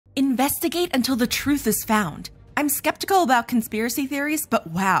Investigate until the truth is found. I'm skeptical about conspiracy theories, but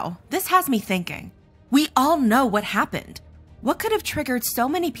wow, this has me thinking. We all know what happened. What could have triggered so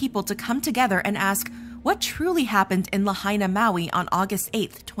many people to come together and ask what truly happened in Lahaina, Maui on August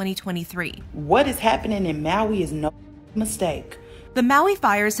 8th, 2023? What is happening in Maui is no mistake. The Maui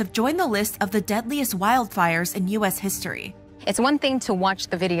fires have joined the list of the deadliest wildfires in U.S. history. It's one thing to watch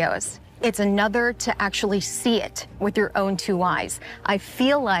the videos. It's another to actually see it with your own two eyes. I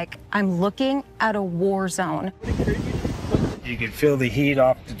feel like I'm looking at a war zone. You can feel the heat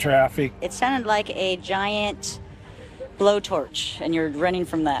off the traffic. It sounded like a giant blowtorch, and you're running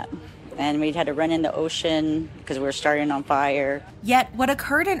from that. And we had to run in the ocean because we were starting on fire. Yet, what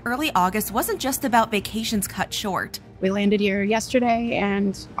occurred in early August wasn't just about vacations cut short. We landed here yesterday,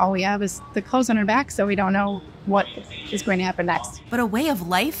 and all we have is the clothes on our back, so we don't know what is going to happen next. But a way of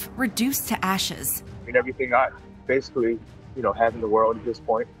life reduced to ashes. And everything I basically, have in the world at this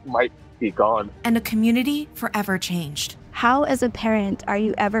point might be gone. And a community forever changed. How, as a parent, are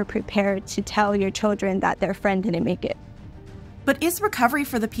you ever prepared to tell your children that their friend didn't make it? But is recovery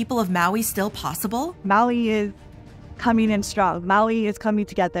for the people of Maui still possible? Maui is coming in strong. Maui is coming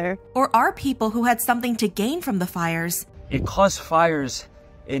together. Or are people who had something to gain from the fires? It caused fires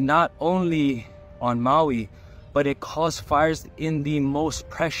not only on Maui, but it caused fires in the most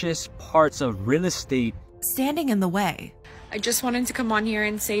precious parts of real estate. Standing in the way. I just wanted to come on here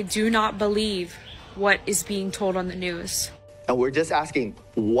and say, do not believe what is being told on the news. And we're just asking,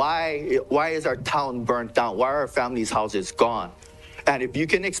 why is our town burnt down? Why are our families' houses gone? And if you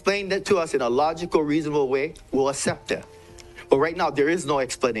can explain that to us in a logical, reasonable way, we'll accept it. But right now, there is no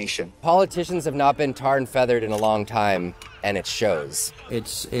explanation. Politicians have not been tarred and feathered in a long time, and it shows.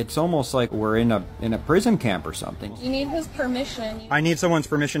 It's almost like we're in a prison camp or something. You need his permission. I need someone's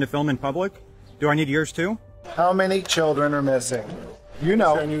permission to film in public. Do I need yours too? How many children are missing? You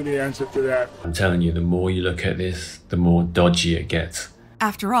know. I knew the answer to that. I'm telling you, the more you look at this, the more dodgy it gets.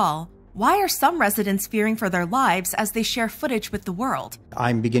 After all, why are some residents fearing for their lives as they share footage with the world?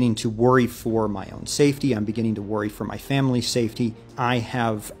 I'm beginning to worry for my own safety. I'm beginning to worry for my family's safety. I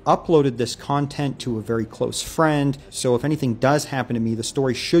have uploaded this content to a very close friend, so if anything does happen to me, the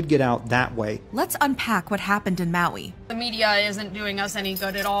story should get out that way. Let's unpack what happened in Maui. The media isn't doing us any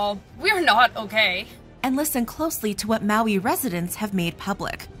good at all. We're not okay. And listen closely to what Maui residents have made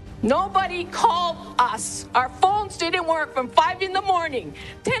public. Nobody called us. Our phones didn't work from 5 in the morning.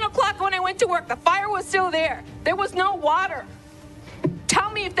 10 o'clock when I went to work, the fire was still there. There was no water.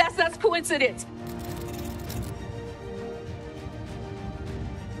 Tell me if that's not coincidence.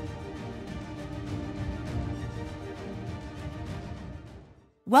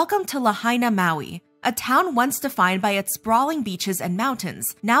 Welcome to Lahaina, Maui, a town once defined by its sprawling beaches and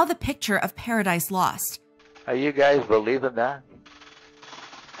mountains, now the picture of paradise lost. Are you guys believing that?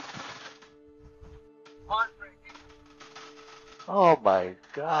 Oh my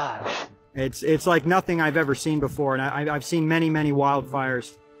gosh. It's like nothing I've ever seen before, and I've seen many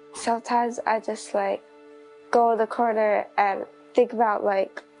wildfires. Sometimes I just go to the corner and think about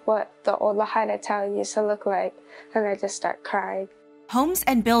what the old Lahaina town used to look like, and I just start crying. Homes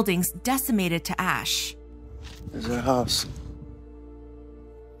and buildings decimated to ash. There's a house.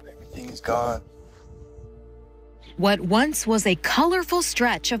 Everything is gone. What once was a colorful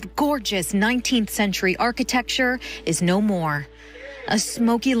stretch of gorgeous 19th century architecture is no more. A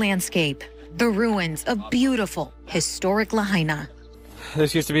smoky landscape, the ruins of beautiful, historic Lahaina.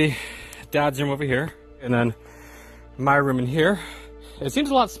 This used to be Dad's room over here, and then my room in here. It seems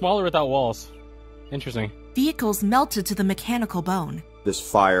a lot smaller without walls. Interesting. Vehicles melted to the mechanical bone. This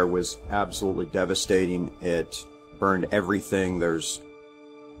fire was absolutely devastating. It burned everything. There's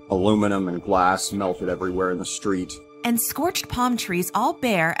aluminum and glass melted everywhere in the street. And scorched palm trees all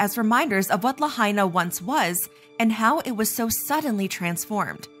bare as reminders of what Lahaina once was and how it was so suddenly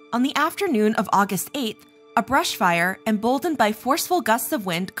transformed. On the afternoon of August 8th, a brush fire, emboldened by forceful gusts of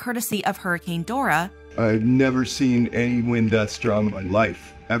wind courtesy of Hurricane Dora, I've never seen any wind that strong in my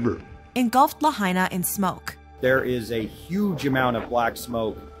life, ever, engulfed Lahaina in smoke. There is a huge amount of black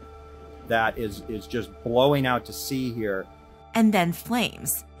smoke that is just blowing out to sea here. And then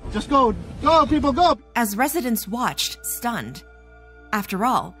flames. Just go, people, go! As residents watched, stunned. After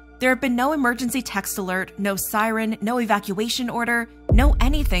all, there had been no emergency text alert, no siren, no evacuation order, no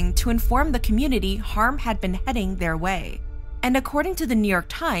anything to inform the community harm had been heading their way. And according to the New York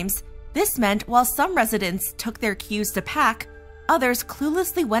Times, this meant while some residents took their cues to pack, others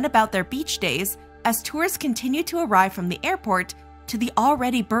cluelessly went about their beach days as tourists continued to arrive from the airport to the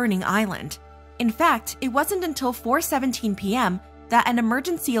already burning island. In fact, it wasn't until 4:17 p.m. that an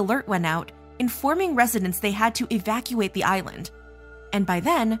emergency alert went out, informing residents they had to evacuate the island. And by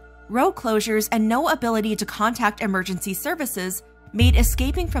then, road closures and no ability to contact emergency services made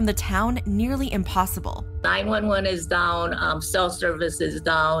escaping from the town nearly impossible. 911 is down, cell service is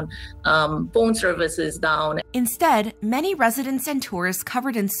down, phone service is down. Instead, many residents and tourists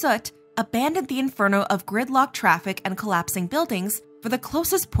covered in soot abandoned the inferno of gridlocked traffic and collapsing buildings for the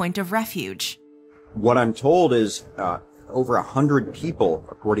closest point of refuge. What I'm told is over 100 people,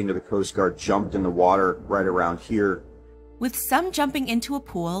 according to the Coast Guard, jumped in the water right around here. With some jumping into a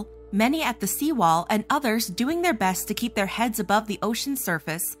pool, many at the seawall, and others doing their best to keep their heads above the ocean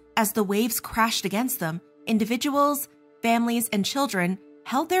surface as the waves crashed against them, individuals, families, and children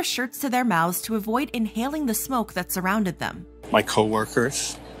held their shirts to their mouths to avoid inhaling the smoke that surrounded them. My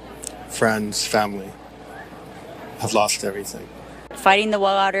co-workers, friends, family have lost everything. Fighting the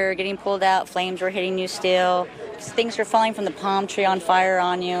water, getting pulled out, flames were hitting you still. Things were falling from the palm tree on fire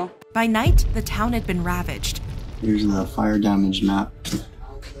on you. By night, the town had been ravaged. Here's the fire damage map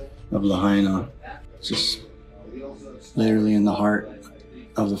of Lahaina. Just literally in the heart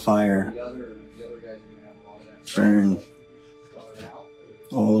of the fire. Burned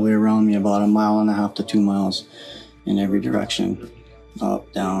all the way around me, about 1.5 miles to 2 miles in every direction.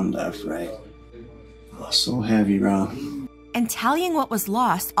 Up, down, left, right. Oh, so heavy, bro. And tallying what was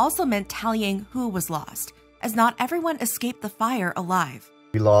lost also meant tallying who was lost, as not everyone escaped the fire alive.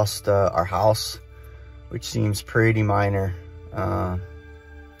 We lost our house, which seems pretty minor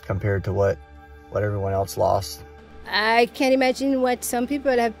compared to what everyone else lost. I can't imagine what some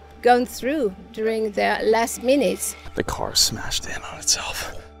people have gone through during the last minutes. The car smashed in on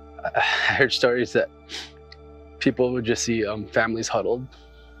itself. I heard stories that people would just see families huddled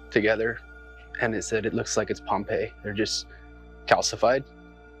together, and it said it looks like it's Pompeii. They're just calcified,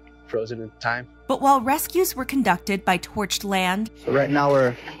 frozen in time. But while rescues were conducted by torched land, So right now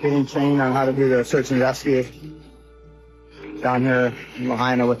we're getting trained on how to do the search and rescue down here in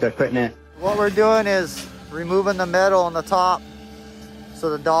Lahaina with the equipment. What we're doing is removing the metal on the top so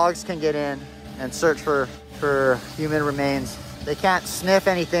the dogs can get in and search for human remains. They can't sniff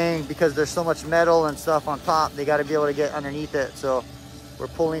anything because there's so much metal and stuff on top. They got to be able to get underneath it. So we're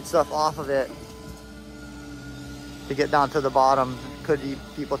pulling stuff off of it to get down to the bottom. Could be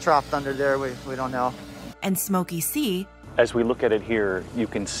people trapped under there, we don't know. And Smoky Sea. As we look at it here, you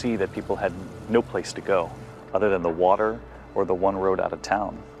can see that people had no place to go other than the water or the one road out of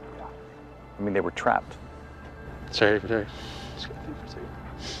town. I mean, they were trapped. Sorry.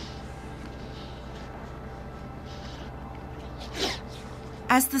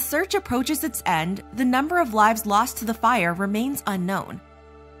 As the search approaches its end, the number of lives lost to the fire remains unknown.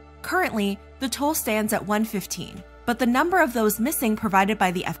 Currently, the toll stands at 115, but the number of those missing provided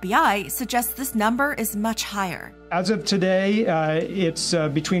by the FBI suggests this number is much higher. As of today, it's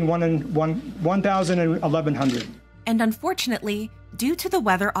between 1,000 and 1,100. And unfortunately, due to the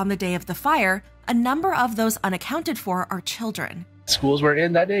weather on the day of the fire, a number of those unaccounted for are children. Schools were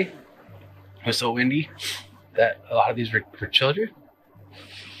in that day. It was so windy that a lot of these were children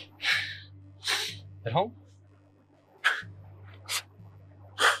at home.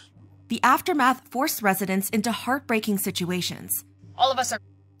 The aftermath forced residents into heartbreaking situations. All of us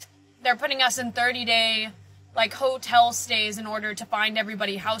they're putting us in 30-day hotel stays in order to find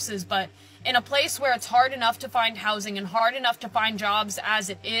everybody houses, but in a place where it's hard enough to find housing and hard enough to find jobs as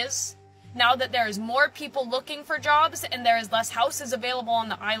it is, now that there is more people looking for jobs and there is less houses available on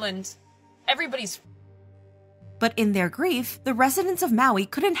the island, everybody's. But in their grief, the residents of Maui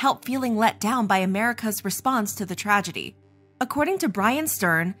couldn't help feeling let down by America's response to the tragedy. According to Brian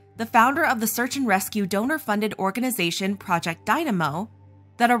Stern, the founder of the search and rescue donor-funded organization Project Dynamo,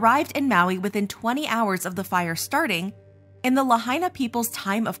 that arrived in Maui within 20 hours of the fire starting, in the Lahaina people's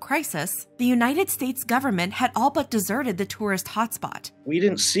time of crisis, the United States government had all but deserted the tourist hotspot. We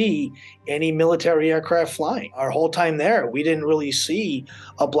didn't see any military aircraft flying. Our whole time there, we didn't really see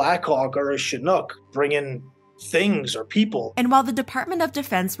a Black Hawk or a Chinook bringing things or people. And while the Department of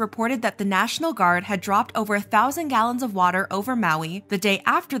Defense reported that the National Guard had dropped over 1,000 gallons of water over Maui the day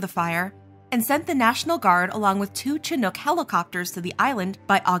after the fire and sent the National Guard along with 2 Chinook helicopters to the island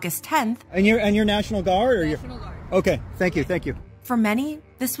by August 10th. And your National Guard? Or National Guard. Okay, thank you. For many,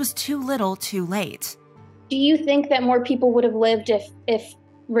 this was too little too late. Do you think that more people would have lived if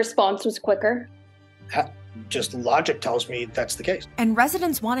response was quicker? Just logic tells me that's the case. And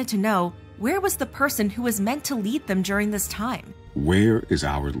residents wanted to know, where was the person who was meant to lead them during this time? Where is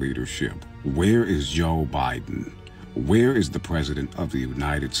our leadership? Where is Joe Biden? Where is the President of the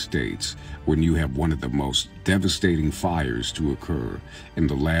United States when you have one of the most devastating fires to occur in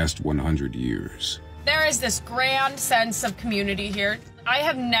the last 100 years? There is this grand sense of community here. I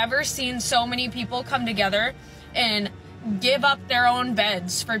have never seen so many people come together in give up their own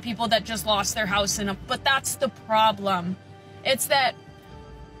beds for people that just lost their house but that's the problem. It's that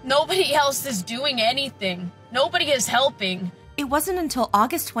nobody else is doing anything. Nobody is helping. It wasn't until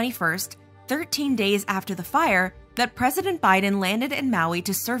August 21st, 13 days after the fire, that President Biden landed in Maui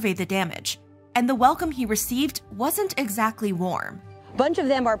to survey the damage. And the welcome he received wasn't exactly warm. A bunch of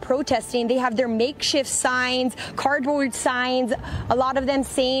them are protesting. They have their makeshift signs, cardboard signs, a lot of them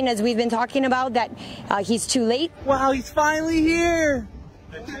saying, as we've been talking about, that he's too late. Wow, he's finally here.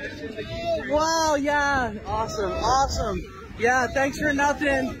 Wow, yeah, awesome, awesome. Yeah, thanks for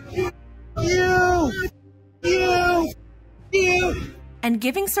nothing. You. And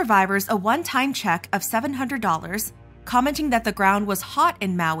giving survivors a one-time check of $700, commenting that the ground was hot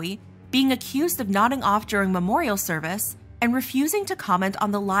in Maui, being accused of nodding off during memorial service, and refusing to comment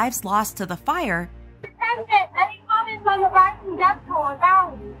on the lives lost to the fire. Any comments on the rising death toll in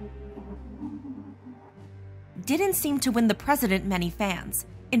Maui? Didn't seem to win the president many fans.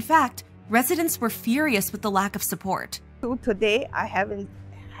 In fact, residents were furious with the lack of support. So today, I haven't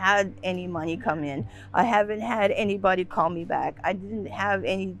had any money come in. I haven't had anybody call me back. I didn't have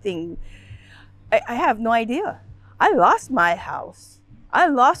anything. I have no idea. I lost my house. I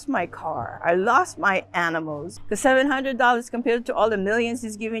lost my car. I lost my animals. The $700 compared to all the millions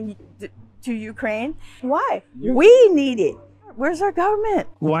he's giving to Ukraine. Why? We need it. Where's our government?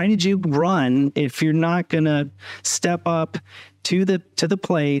 Why did you run if you're not gonna step up to the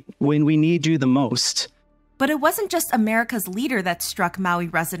plate when we need you the most? But it wasn't just America's leader that struck Maui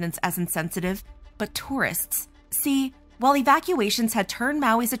residents as insensitive, but tourists. See, while evacuations had turned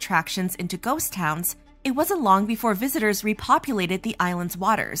Maui's attractions into ghost towns, it wasn't long before visitors repopulated the island's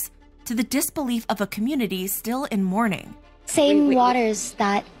waters, to the disbelief of a community still in mourning. Same waters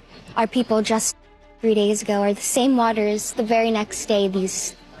that our people just 3 days ago are the same waters the very next day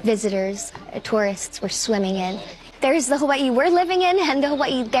these visitors, tourists, were swimming in. There's the Hawaii we're living in and the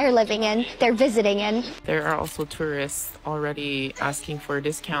Hawaii they're living in, they're visiting in. There are also tourists already asking for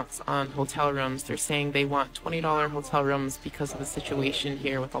discounts on hotel rooms. They're saying they want $20 hotel rooms because of the situation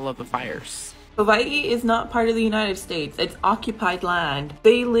here with all of the fires. Hawaii is not part of the United States. It's occupied land.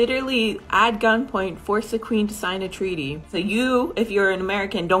 They literally, at gunpoint, force the Queen to sign a treaty. So you, if you're an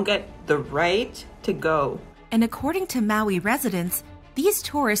American, don't get the right to go. And according to Maui residents, these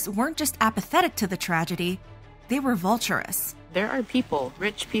tourists weren't just apathetic to the tragedy, they were vulturous. There are people,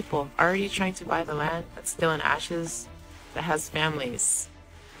 rich people, already trying to buy the land that's still in ashes, that has families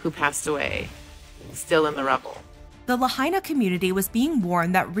who passed away, still in the rubble. The Lahaina community was being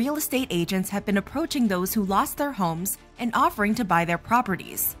warned that real estate agents had been approaching those who lost their homes and offering to buy their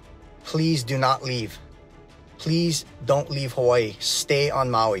properties. Please do not leave. Please don't leave Hawaii. Stay on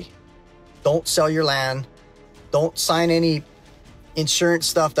Maui. Don't sell your land. Don't sign any insurance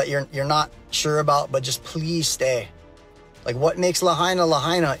stuff that you're not sure about, but just please stay. Like, what makes Lahaina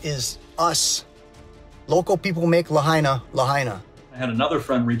Lahaina is us. Local people make Lahaina Lahaina. I had another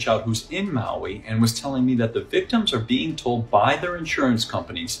friend reach out who's in Maui and was telling me that the victims are being told by their insurance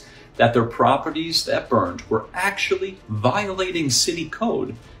companies that their properties that burned were actually violating city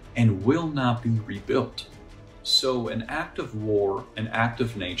code and will not be rebuilt. So an act of war, an act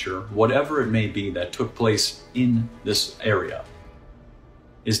of nature, whatever it may be that took place in this area,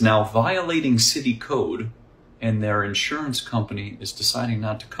 is now violating city code, and their insurance company is deciding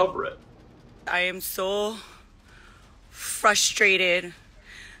not to cover it. I am so frustrated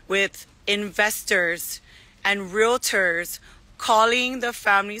with investors and realtors calling the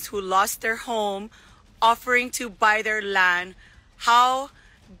families who lost their home, offering to buy their land. How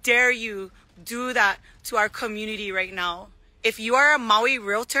dare you do that to our community right now? If you are a Maui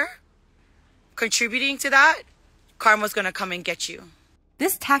realtor contributing to that, karma's gonna come and get you.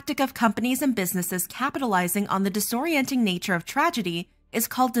 This tactic of companies and businesses capitalizing on the disorienting nature of tragedy is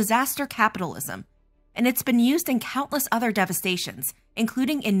called disaster capitalism, and it's been used in countless other devastations,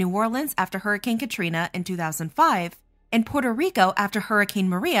 including in New Orleans after Hurricane Katrina in 2005, and Puerto Rico after Hurricane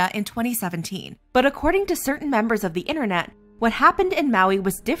Maria in 2017. But according to certain members of the internet, what happened in Maui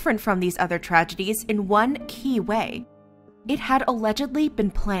was different from these other tragedies in one key way. It had allegedly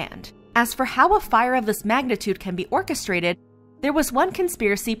been planned. As for how a fire of this magnitude can be orchestrated, there was one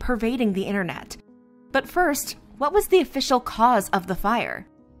conspiracy pervading the internet. But first, what was the official cause of the fire?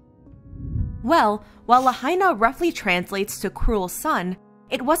 Well, while Lahaina roughly translates to cruel sun,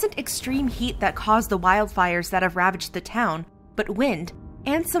 it wasn't extreme heat that caused the wildfires that have ravaged the town, but wind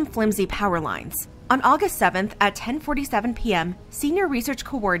and some flimsy power lines. On August 7th at 10:47 p.m., Senior Research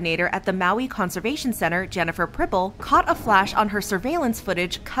Coordinator at the Maui Conservation Center, Jennifer Pribble, caught a flash on her surveillance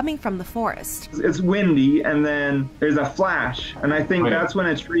footage coming from the forest. It's windy, and then there's a flash, and I think that's when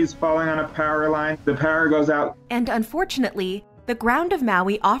a tree's falling on a power line. The power goes out. And unfortunately, the ground of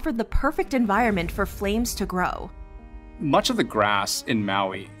Maui offered the perfect environment for flames to grow. Much of the grass in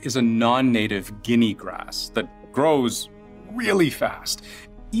Maui is a non-native guinea grass that grows really fast.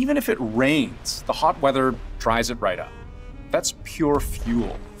 Even if it rains, the hot weather dries it right up. That's pure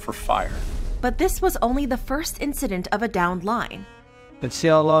fuel for fire. But this was only the first incident of a downed line. Let's see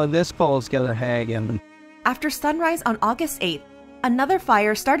how long this pole's gonna hang in. After sunrise on August 8th, another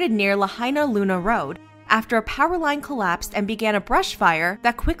fire started near Lahaina Luna Road after a power line collapsed and began a brush fire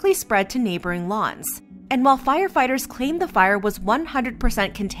that quickly spread to neighboring lawns. And while firefighters claimed the fire was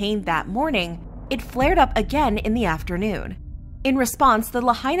 100% contained that morning, it flared up again in the afternoon. In response, the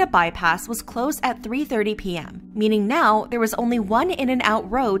Lahaina bypass was closed at 3:30 p.m., meaning now there was only one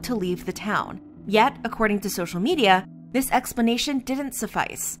in-and-out road to leave the town. Yet, according to social media, this explanation didn't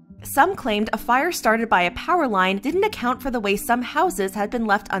suffice. Some claimed a fire started by a power line didn't account for the way some houses had been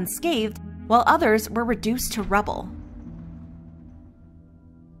left unscathed, while others were reduced to rubble.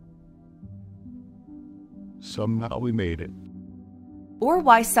 Somehow we made it. Or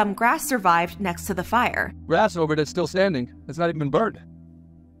why some grass survived next to the fire. Grass over that's still standing. It's not even been burned.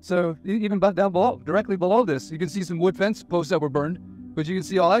 So even down below, directly below this, you can see some wood fence posts that were burned, but you can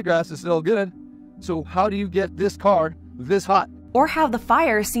see all that grass is still good. So how do you get this car this hot? Or how the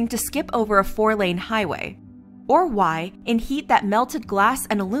fire seemed to skip over a 4-lane highway. Or why, in heat that melted glass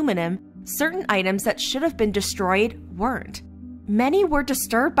and aluminum, certain items that should have been destroyed weren't. Many were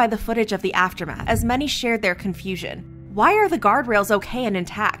disturbed by the footage of the aftermath, as many shared their confusion. Why are the guardrails okay and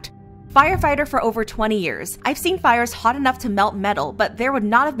intact? Firefighter for over 20 years, I've seen fires hot enough to melt metal, but there would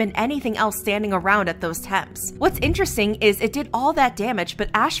not have been anything else standing around at those temps. What's interesting is it did all that damage, but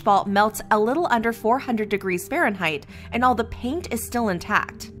asphalt melts a little under 400 degrees Fahrenheit, and all the paint is still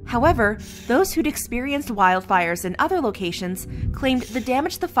intact. However, those who'd experienced wildfires in other locations claimed the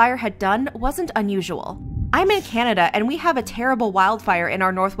damage the fire had done wasn't unusual. I'm in Canada, and we have a terrible wildfire in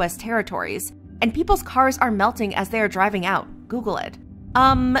our Northwest Territories, and people's cars are melting as they are driving out. Google it.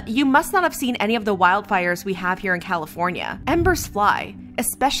 You must not have seen any of the wildfires we have here in California. Embers fly,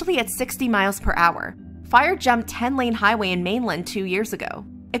 especially at 60 miles per hour. Fire jumped 10-lane highway in mainland 2 years ago.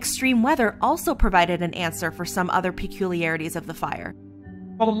 Extreme weather also provided an answer for some other peculiarities of the fire.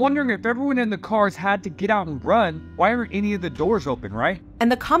 Well, I'm wondering if everyone in the cars had to get out and run, why aren't any of the doors open, right?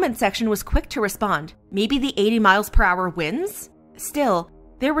 And the comment section was quick to respond. Maybe the 80 miles per hour winds? Still,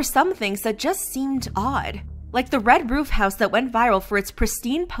 there were some things that just seemed odd, like the red roof house that went viral for its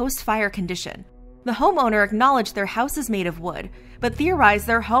pristine post-fire condition. The homeowner acknowledged their house is made of wood, but theorized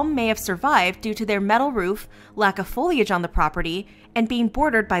their home may have survived due to their metal roof, lack of foliage on the property, and being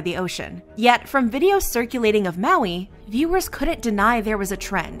bordered by the ocean. Yet, from videos circulating of Maui, viewers couldn't deny there was a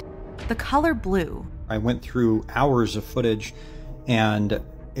trend: the color blue. I went through hours of footage, and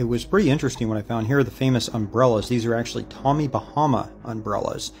it was pretty interesting what I found. Here are the famous umbrellas. These are actually Tommy Bahama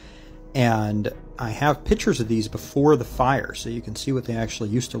umbrellas. And I have pictures of these before the fire, so you can see what they actually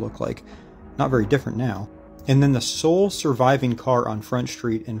used to look like. Not very different now. And then the sole surviving car on Front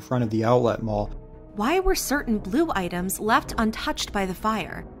Street in front of the outlet mall. Why were certain blue items left untouched by the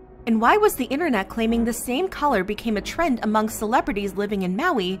fire? And why was the internet claiming the same color became a trend among celebrities living in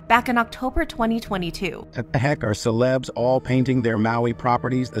Maui back in October 2022? What the heck are celebs all painting their Maui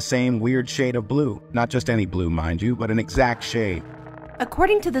properties the same weird shade of blue? Not just any blue, mind you, but an exact shade.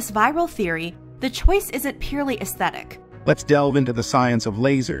 According to this viral theory, the choice isn't purely aesthetic. Let's delve into the science of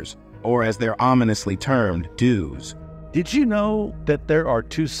lasers, or as they're ominously termed, dews. Did you know that there are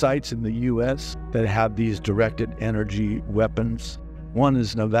 2 sites in the U.S. that have these directed energy weapons? One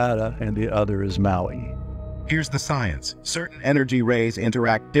is Nevada and the other is Maui. Here's the science. Certain energy rays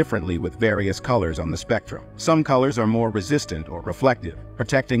interact differently with various colors on the spectrum. Some colors are more resistant or reflective,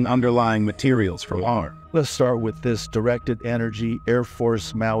 protecting underlying materials from harm. Let's start with this directed energy Air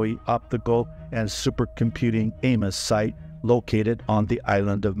Force Maui Optical and Supercomputing AMOS site located on the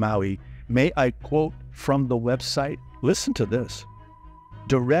island of Maui. May I quote from the website? Listen to this.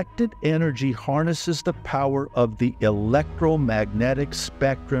 Directed energy harnesses the power of the electromagnetic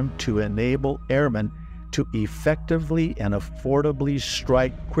spectrum to enable airmen to effectively and affordably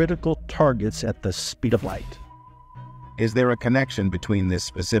strike critical targets at the speed of light. Is there a connection between this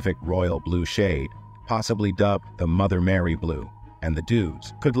specific royal blue shade, possibly dubbed the Mother Mary blue, and the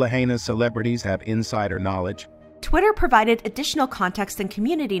dews? Could Lahaina's celebrities have insider knowledge? Twitter provided additional context and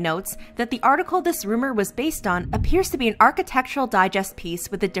community notes that the article this rumor was based on appears to be an Architectural Digest piece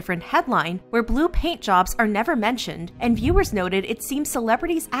with a different headline, where blue paint jobs are never mentioned, and viewers noted it seems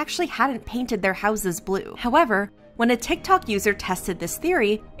celebrities actually hadn't painted their houses blue. However, when a TikTok user tested this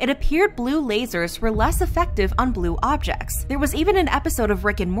theory, it appeared blue lasers were less effective on blue objects. There was even an episode of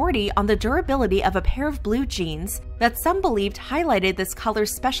Rick and Morty on the durability of a pair of blue jeans that some believed highlighted this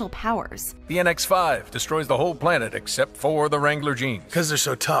color's special powers. The NX5 destroys the whole planet except for the Wrangler jeans. Because they're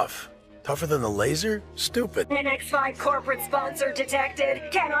so tough. Tougher than the laser? Stupid. NX5 corporate sponsor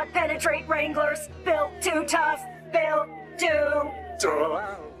detected. Cannot penetrate Wranglers. Built too tough. Built too...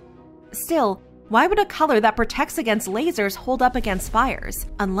 Still, why would a color that protects against lasers hold up against fires?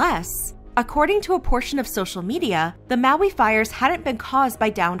 Unless, according to a portion of social media, the Maui fires hadn't been caused by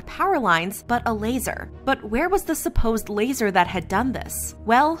downed power lines, but a laser. But where was the supposed laser that had done this?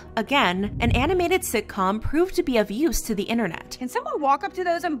 Well, again, an animated sitcom proved to be of use to the internet. Can someone walk up to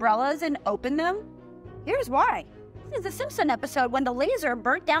those umbrellas and open them? Here's why. This is the Simpson episode when the laser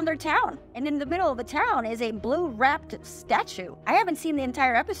burnt down their town, and in the middle of the town is a blue-wrapped statue. I haven't seen the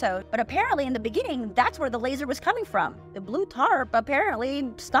entire episode, but apparently in the beginning, that's where the laser was coming from. The blue tarp apparently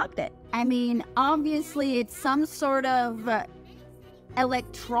stopped it. I mean, obviously it's some sort of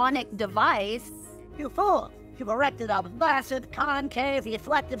electronic device. You fool! You've erected a massive concave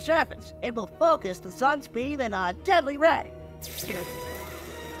reflective surface. It will focus the sun's beam in a deadly ray.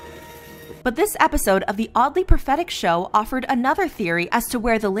 But this episode of the Oddly Prophetic show offered another theory as to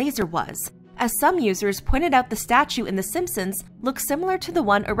where the laser was, as some users pointed out the statue in The Simpsons looks similar to the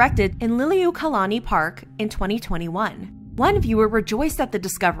one erected in Liliuokalani Park in 2021. One viewer rejoiced at the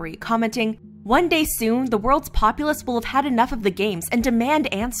discovery, commenting, "One day soon, the world's populace will have had enough of the games and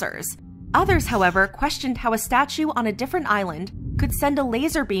demand answers." Others, however, questioned how a statue on a different island could send a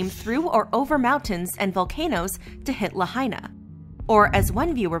laser beam through or over mountains and volcanoes to hit Lahaina. Or, as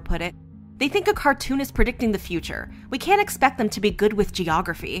one viewer put it, "They think a cartoon is predicting the future. We can't expect them to be good with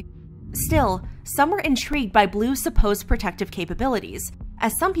geography." Still, some were intrigued by blue's supposed protective capabilities,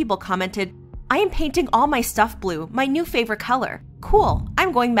 as some people commented, "I am painting all my stuff blue, my new favorite color. Cool,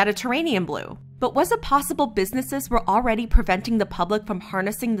 I'm going Mediterranean blue." But was it possible businesses were already preventing the public from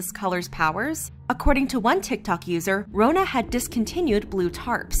harnessing this color's powers? According to one TikTok user, Rona had discontinued blue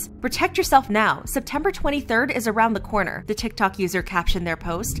tarps. "Protect yourself now. September 23rd is around the corner," the TikTok user captioned their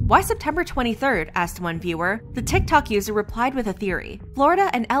post. "Why September 23rd?" asked one viewer. The TikTok user replied with a theory. "Florida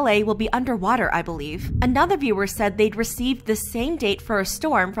and LA will be underwater, I believe." Another viewer said they'd received the same date for a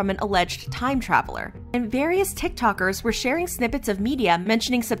storm from an alleged time traveler. And various TikTokers were sharing snippets of media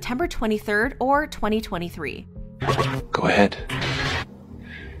mentioning September 23rd or 2023. Go ahead.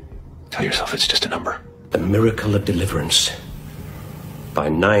 Tell yourself it's just a number. The miracle of deliverance. By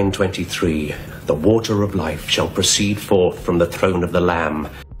 9:23, the water of life shall proceed forth from the throne of the Lamb.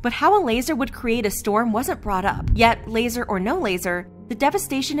 But how a laser would create a storm wasn't brought up. Yet, laser or no laser, the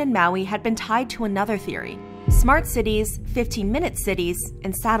devastation in Maui had been tied to another theory: smart cities, 15-minute cities,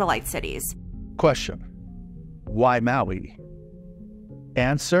 and satellite cities. Question: why Maui?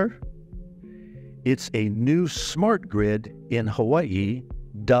 Answer: it's a new smart grid in Hawaii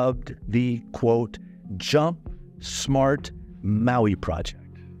dubbed the, quote, Jump Smart Maui Project.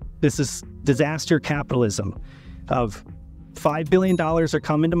 This is disaster capitalism of $5 billion are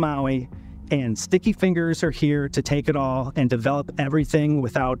coming to Maui, and sticky fingers are here to take it all and develop everything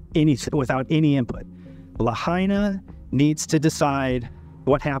without any input. Lahaina needs to decide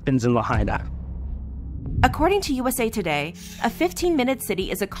what happens in Lahaina. According to USA Today, a 15-minute city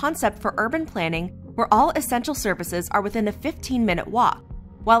is a concept for urban planning where all essential services are within a 15-minute walk,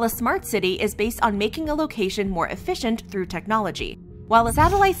 while a smart city is based on making a location more efficient through technology, while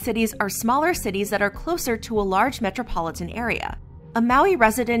satellite cities are smaller cities that are closer to a large metropolitan area. A Maui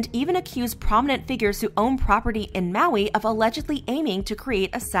resident even accused prominent figures who own property in Maui of allegedly aiming to create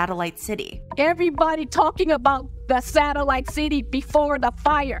a satellite city. Everybody talking about the satellite city before the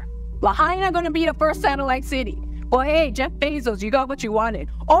fire. Lahaina gonna be the first satellite city. Well, hey, Jeff Bezos, you got what you wanted.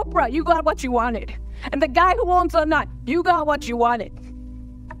 Oprah, you got what you wanted. And the guy who owns the nut, you got what you wanted.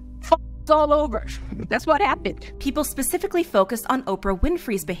 It's all over. That's what happened. People specifically focused on Oprah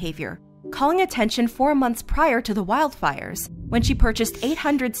Winfrey's behavior, calling attention 4 months prior to the wildfires, when she purchased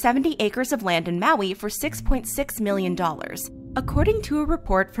 870 acres of land in Maui for $6.6 million. According to a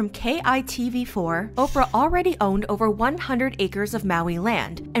report from KITV4, Oprah already owned over 100 acres of Maui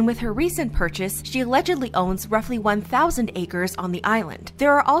land, and with her recent purchase, she allegedly owns roughly 1,000 acres on the island.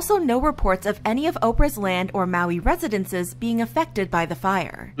 There are also no reports of any of Oprah's land or Maui residences being affected by the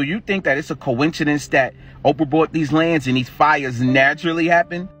fire. Do you think that it's a coincidence that Oprah bought these lands and these fires naturally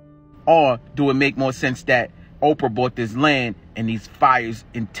happen? Or do it make more sense that Oprah bought this land and these fires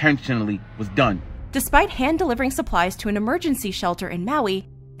intentionally was done. Despite hand-delivering supplies to an emergency shelter in Maui,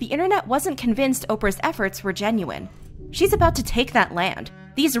 the internet wasn't convinced Oprah's efforts were genuine. She's about to take that land.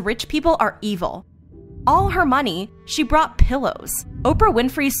 These rich people are evil. All her money, she brought pillows. Oprah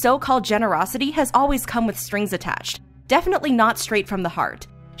Winfrey's so-called generosity has always come with strings attached, definitely not straight from the heart.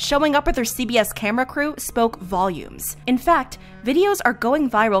 Showing up with her CBS camera crew spoke volumes. In fact, videos are going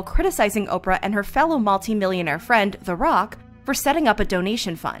viral criticizing Oprah and her fellow multi-millionaire friend, The Rock, for setting up a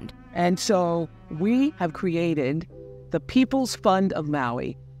donation fund. And so we have created the People's Fund of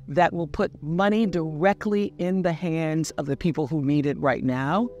Maui that will put money directly in the hands of the people who need it right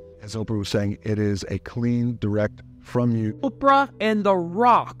now. As Oprah was saying, it is a clean, direct from you. Oprah and The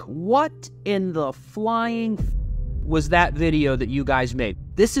Rock, what in the flying was that video that you guys made?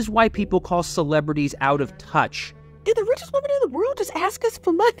 This is why people call celebrities out of touch. Did the richest woman in the world just ask us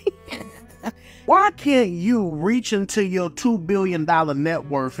for money? Why can't you reach into your $2 billion net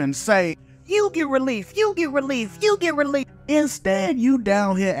worth and say, you get relief, you get relief, you get relief? Instead, you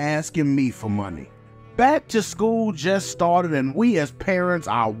down here asking me for money. Back to school just started and we as parents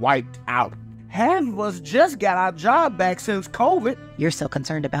are wiped out. Half of us just got our job back since COVID. You're so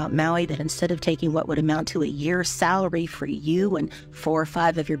concerned about Maui that instead of taking what would amount to a year's salary for you and 4 or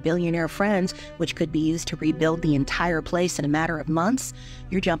 5 of your billionaire friends, which could be used to rebuild the entire place in a matter of months,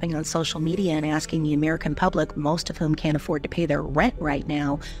 you're jumping on social media and asking the American public, most of whom can't afford to pay their rent right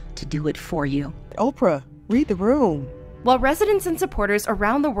now, to do it for you. Oprah, read the room. While residents and supporters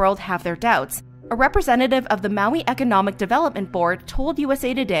around the world have their doubts, a representative of the Maui Economic Development Board told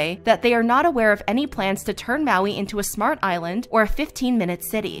USA Today that they are not aware of any plans to turn Maui into a smart island or a 15-minute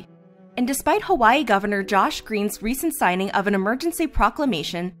city. And despite Hawaii Governor Josh Green's recent signing of an emergency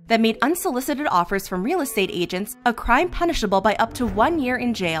proclamation that made unsolicited offers from real estate agents a crime punishable by up to 1 year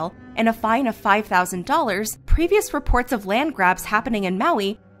in jail and a fine of $5,000, previous reports of land grabs happening in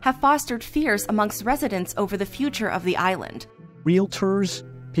Maui have fostered fears amongst residents over the future of the island. Realtors,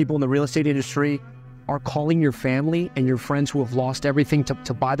 people in the real estate industry, are calling your family and your friends who have lost everything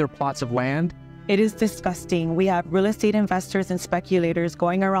to buy their plots of land. It is disgusting. We have real estate investors and speculators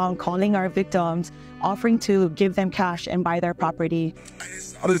going around calling our victims, offering to give them cash and buy their property. I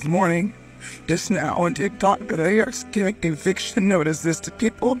saw this morning, just now on TikTok, that they are giving eviction notices to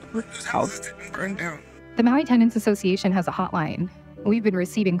people whose houses have been burned down. The Maui Tenants Association has a hotline. We've been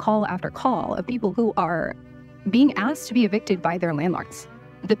receiving call after call of people who are being asked to be evicted by their landlords.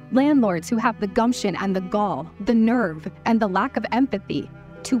 The landlords who have the gumption and the gall, the nerve, and the lack of empathy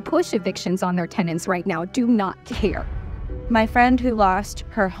to push evictions on their tenants right now do not care. My friend who lost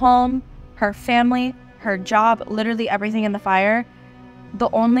her home, her family, her job, literally everything in the fire, the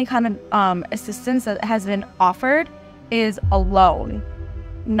only kind of assistance that has been offered is a loan,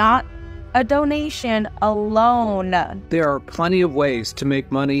 not a donation, a loan. There are plenty of ways to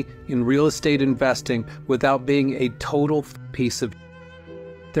make money in real estate investing without being a total piece of.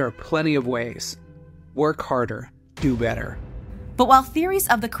 There are plenty of ways. Work harder, do better. But while theories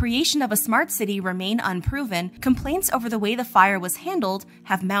of the creation of a smart city remain unproven, complaints over the way the fire was handled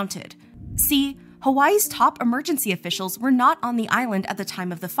have mounted. See, Hawaii's top emergency officials were not on the island at the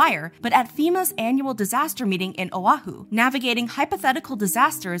time of the fire, but at FEMA's annual disaster meeting in Oahu, navigating hypothetical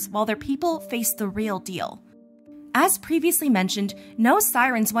disasters while their people faced the real deal. As previously mentioned, no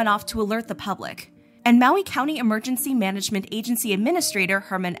sirens went off to alert the public. And Maui County Emergency Management Agency Administrator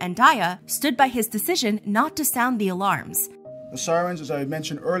Herman Andaya stood by his decision not to sound the alarms. The sirens, as I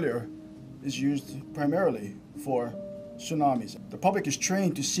mentioned earlier, is used primarily for tsunamis. The public is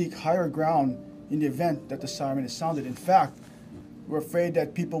trained to seek higher ground in the event that the siren is sounded. In fact, we're afraid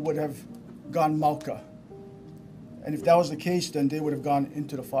that people would have gone mauka. And if that was the case, then they would have gone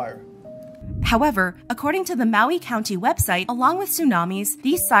into the fire. However, according to the Maui County website, along with tsunamis,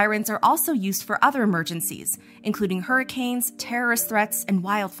 these sirens are also used for other emergencies, including hurricanes, terrorist threats, and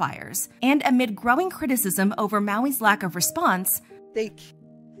wildfires. And amid growing criticism over Maui's lack of response, they kill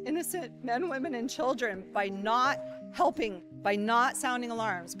innocent men, women, and children by not helping, by not sounding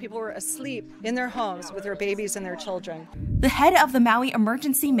alarms. People were asleep in their homes with their babies and their children. The head of the Maui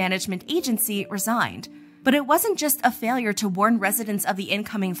Emergency Management Agency resigned. But it wasn't just a failure to warn residents of the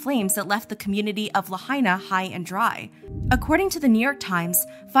incoming flames that left the community of Lahaina high and dry. According to the New York Times,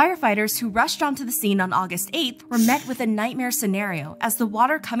 firefighters who rushed onto the scene on August 8th were met with a nightmare scenario as the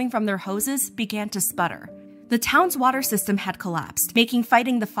water coming from their hoses began to sputter. The town's water system had collapsed, making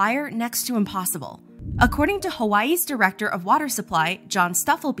fighting the fire next to impossible. According to Hawaii's Director of Water Supply, John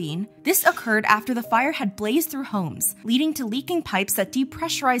Stufflebean, this occurred after the fire had blazed through homes, leading to leaking pipes that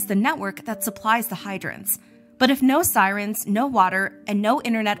depressurized the network that supplies the hydrants. But if no sirens, no water, and no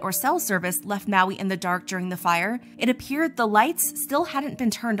internet or cell service left Maui in the dark during the fire, it appeared the lights still hadn't been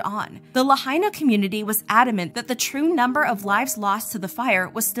turned on. The Lahaina community was adamant that the true number of lives lost to the fire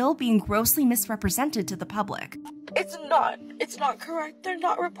was still being grossly misrepresented to the public. It's not correct. They're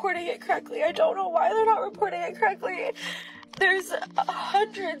not reporting it correctly. I don't know why they're not reporting it correctly. There's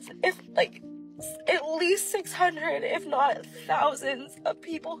hundreds, at least 600, if not thousands of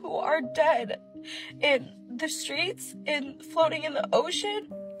people who are dead in the streets, floating in the ocean.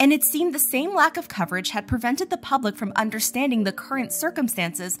 And it seemed the same lack of coverage had prevented the public from understanding the current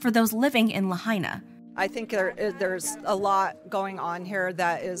circumstances for those living in Lahaina. I think there's a lot going on here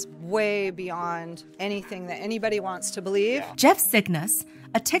that is way beyond anything that anybody wants to believe. Jeff Cygnus,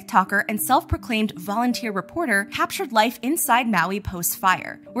 a TikToker and self-proclaimed volunteer reporter, captured life inside Maui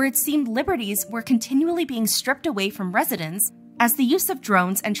post-fire, where it seemed liberties were continually being stripped away from residents as the use of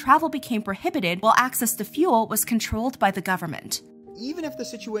drones and travel became prohibited while access to fuel was controlled by the government. Even if the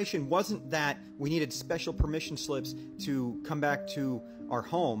situation wasn't that we needed special permission slips to come back to our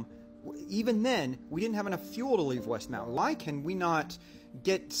home, even then, we didn't have enough fuel to leave West Maui. Why can we not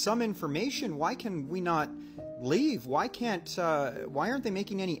get some information? Why can we not leave? Why aren't they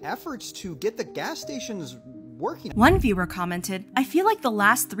making any efforts to get the gas stations working? One viewer commented, "I feel like the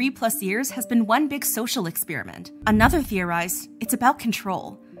last 3+ years has been one big social experiment." Another theorized, "It's about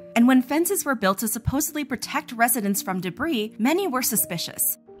control." And when fences were built to supposedly protect residents from debris, many were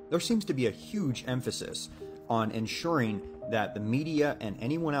suspicious. There seems to be a huge emphasis on ensuring that the media and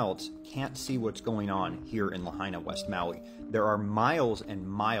anyone else can't see what's going on here in Lahaina, West Maui. There are miles and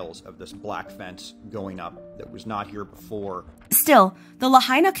miles of this black fence going up that was not here before. Still, the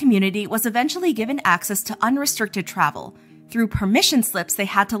Lahaina community was eventually given access to unrestricted travel through permission slips they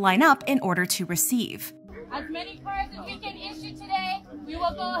had to line up in order to receive. As many cars as we can issue today, we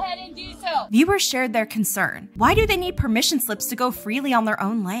will go ahead and do so. Viewers shared their concern. Why do they need permission slips to go freely on their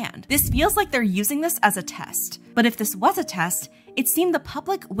own land? This feels like they're using this as a test. But if this was a test, it seemed the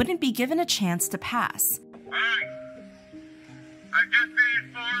public wouldn't be given a chance to pass. Alright, I've just been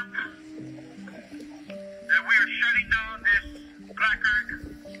informed that we are shutting down this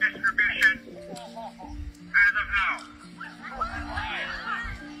placard distribution as of now.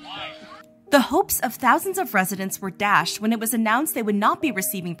 The hopes of thousands of residents were dashed when it was announced they would not be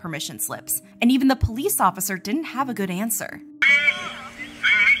receiving permission slips, and even the police officer didn't have a good answer. There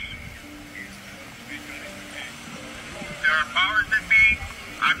are powers that be.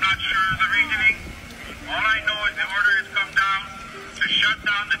 I'm not sure of the reasoning. All I know is the order has come down to shut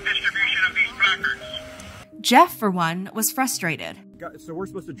down the distribution of these placards. Jeff, for one, was frustrated. So we're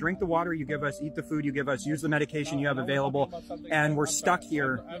supposed to drink the water you give us, eat the food you give us, use the medication you have available, and we're stuck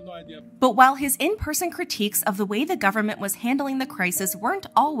here. But while his in-person critiques of the way the government was handling the crisis weren't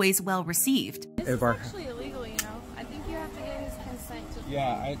always well received. This is actually illegal, you know. I think you have to get his consent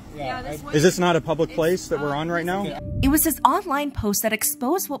to... Is this not a public place that we're on right now? It was his online post that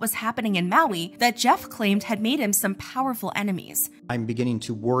exposed what was happening in Maui that Jeff claimed had made him some powerful enemies. I'm beginning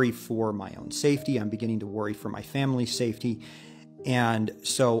to worry for my own safety. I'm beginning to worry for my family's safety. And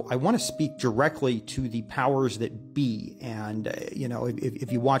so I want to speak directly to the powers that be. And,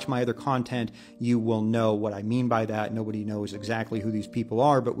 if you watch my other content, you will know what I mean by that. Nobody knows exactly who these people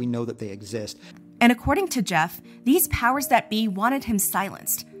are, but we know that they exist. And according to Jeff, these powers that be wanted him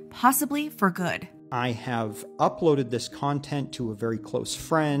silenced, possibly for good. I have uploaded this content to a very close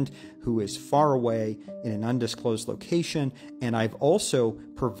friend who is far away in an undisclosed location, and I've also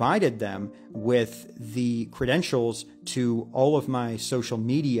provided them with the credentials to all of my social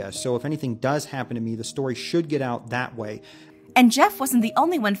media. So if anything does happen to me, the story should get out that way. And Jeff wasn't the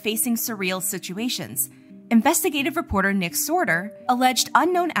only one facing surreal situations. Investigative reporter Nick Sorter alleged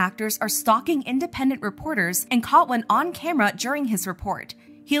unknown actors are stalking independent reporters and caught one on camera during his report.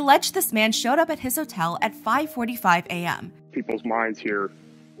 He alleged this man showed up at his hotel at 5:45 a.m. People's minds here.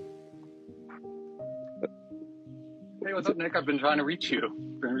 Hey, what's up, Nick? I've been trying to reach you.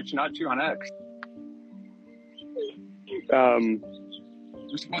 Been reaching out to you on X.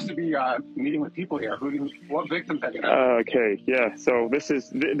 We're supposed to be meeting with people here. What victims have you got? Okay, yeah. So this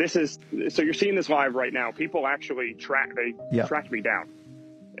is. So you're seeing this live right now. People actually tracked me down.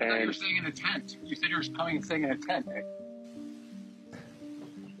 And you were staying in a tent. You said you were coming and staying in a tent, Nick.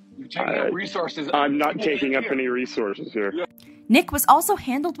 You're taking up resources. I'm not taking up any resources here. Yeah. Nick was also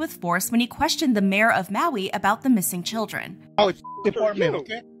handled with force when he questioned the mayor of Maui about the missing children. Oh, it's department,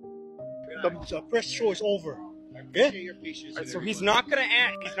 okay? The press show is over. Okay? So he's not gonna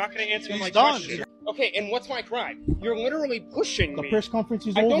answer my done. question. Okay, and what's my crime? You're literally pushing me. The press conference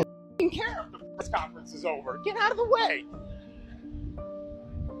is over. over. I don't care if the press conference is over. Get out of the way.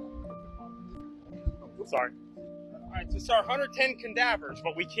 I'm sorry. All right, this are 110 cadavers,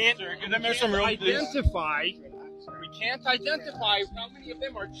 but we can't identify. We can't identify how many of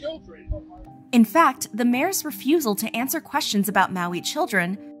them are children. In fact, the mayor's refusal to answer questions about Maui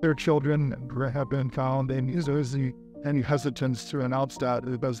children. Their children have been found, and is there any hesitance to announce that?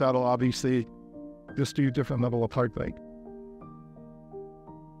 Because that'll obviously just do a different level of heartbreak.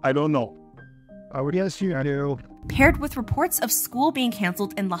 I don't know. I would guess you do. Paired with reports of school being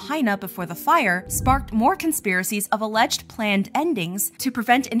canceled in Lahaina before the fire, sparked more conspiracies of alleged planned endings to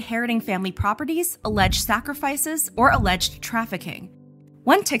prevent inheriting family properties, alleged sacrifices, or alleged trafficking.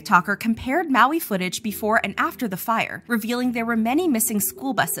 One TikToker compared Maui footage before and after the fire, revealing there were many missing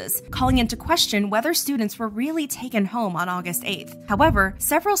school buses, calling into question whether students were really taken home on August 8th. However,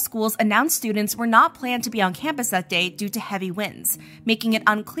 several schools announced students were not planned to be on campus that day due to heavy winds, making it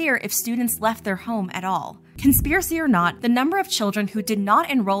unclear if students left their home at all. Conspiracy or not, the number of children who did not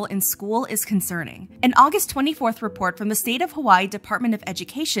enroll in school is concerning. An August 24th report from the State of Hawaii Department of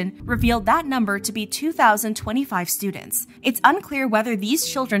Education revealed that number to be 2,025 students. It's unclear whether these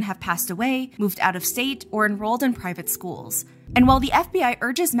children have passed away, moved out of state, or enrolled in private schools. And while the FBI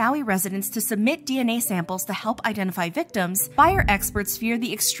urges Maui residents to submit DNA samples to help identify victims, fire experts fear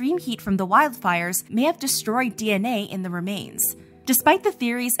the extreme heat from the wildfires may have destroyed DNA in the remains. Despite the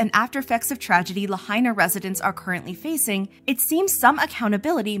theories and aftereffects of tragedy Lahaina residents are currently facing, it seems some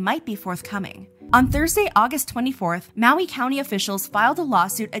accountability might be forthcoming. On Thursday, August 24th, Maui County officials filed a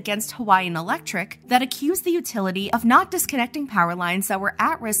lawsuit against Hawaiian Electric that accused the utility of not disconnecting power lines that were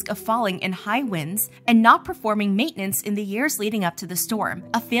at risk of falling in high winds and not performing maintenance in the years leading up to the storm,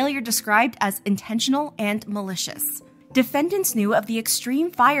 a failure described as intentional and malicious. Defendants knew of the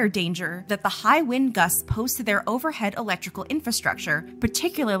extreme fire danger that the high wind gusts pose to their overhead electrical infrastructure,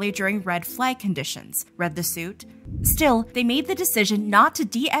 particularly during red flag conditions, read the suit. Still, they made the decision not to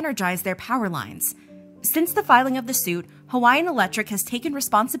de-energize their power lines. Since the filing of the suit, Hawaiian Electric has taken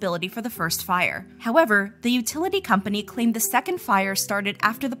responsibility for the first fire. However, the utility company claimed the second fire started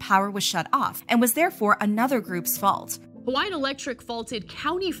after the power was shut off and was therefore another group's fault. Hawaiian Electric faulted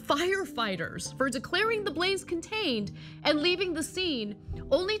county firefighters for declaring the blaze contained and leaving the scene,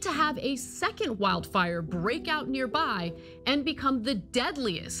 only to have a second wildfire break out nearby and become the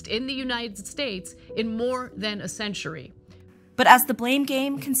deadliest in the United States in more than a century. But as the blame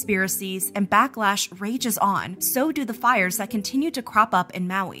game, conspiracies, and backlash rages on, so do the fires that continue to crop up in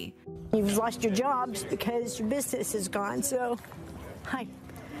Maui. You've lost your jobs because your business is gone, so hi.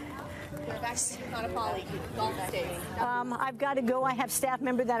 I've got to go. I have staff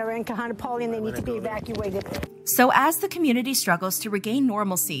members that are in Kahanapali and they need to be evacuated. So as the community struggles to regain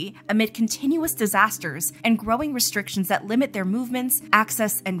normalcy amid continuous disasters and growing restrictions that limit their movements,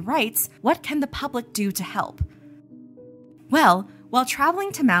 access, and rights, what can the public do to help? Well, while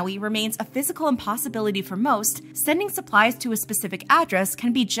traveling to Maui remains a physical impossibility for most, sending supplies to a specific address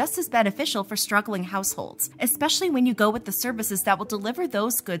can be just as beneficial for struggling households, especially when you go with the services that will deliver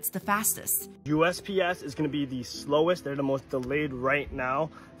those goods the fastest. USPS is going to be the slowest. They're the most delayed right now.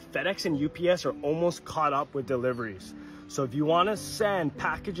 FedEx and UPS are almost caught up with deliveries. So if you want to send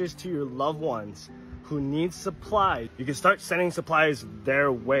packages to your loved ones who need supplies, you can start sending supplies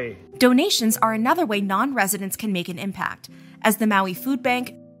their way. Donations are another way non-residents can make an impact, as the Maui Food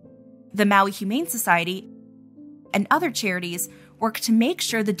Bank, the Maui Humane Society, and other charities work to make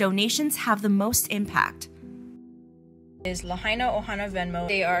sure the donations have the most impact. Is Lahaina Ohana Venmo.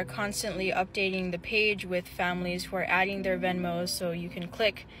 They are constantly updating the page with families who are adding their Venmos, so you can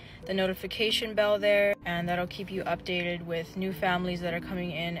click the notification bell there and that'll keep you updated with new families that are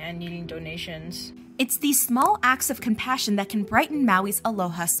coming in and needing donations. It's these small acts of compassion that can brighten Maui's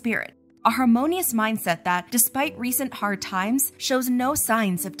aloha spirit, a harmonious mindset that, despite recent hard times, shows no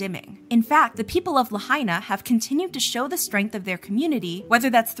signs of dimming. In fact, the people of Lahaina have continued to show the strength of their community,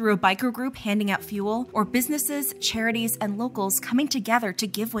 whether that's through a biker group handing out fuel, or businesses, charities, and locals coming together to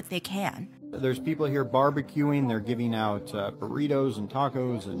give what they can. There's people here barbecuing, they're giving out burritos and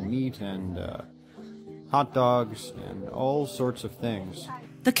tacos and meat and hot dogs and all sorts of things.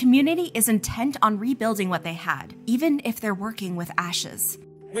 The community is intent on rebuilding what they had, even if they're working with ashes.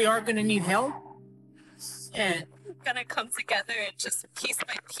 We are going to need help, and we're going to come together and just piece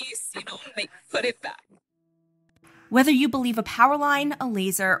by piece, put it back. Whether you believe a power line, a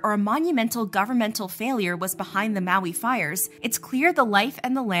laser, or a monumental governmental failure was behind the Maui fires, it's clear the life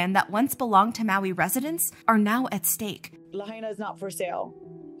and the land that once belonged to Maui residents are now at stake. Lahaina is not for sale.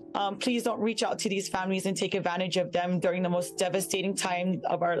 Please don't reach out to these families and take advantage of them during the most devastating time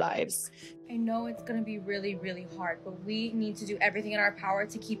of our lives. I know it's going to be really, really hard, but we need to do everything in our power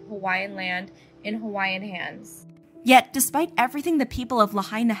to keep Hawaiian land in Hawaiian hands. Yet, despite everything the people of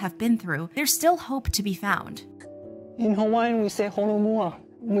Lahaina have been through, there's still hope to be found. In Hawaiian, we say holomua.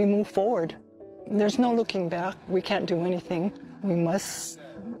 We move forward. There's no looking back. We can't do anything. We must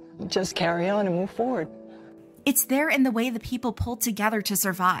just carry on and move forward. It's there in the way the people pulled together to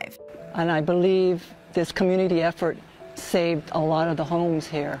survive. And I believe this community effort saved a lot of the homes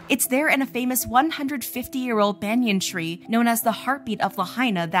here. It's there in a famous 150-year-old banyan tree known as the heartbeat of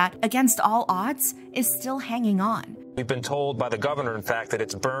Lahaina that, against all odds, is still hanging on. We've been told by the governor, in fact, that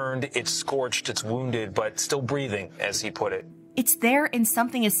it's burned, it's scorched, it's wounded, but still breathing, as he put it. It's there in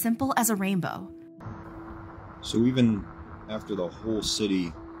something as simple as a rainbow. So even after the whole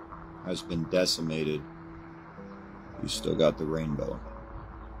city has been decimated, you still got the rainbow.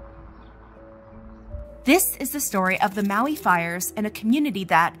 This is the story of the Maui fires and a community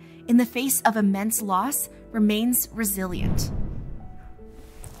that, in the face of immense loss, remains resilient.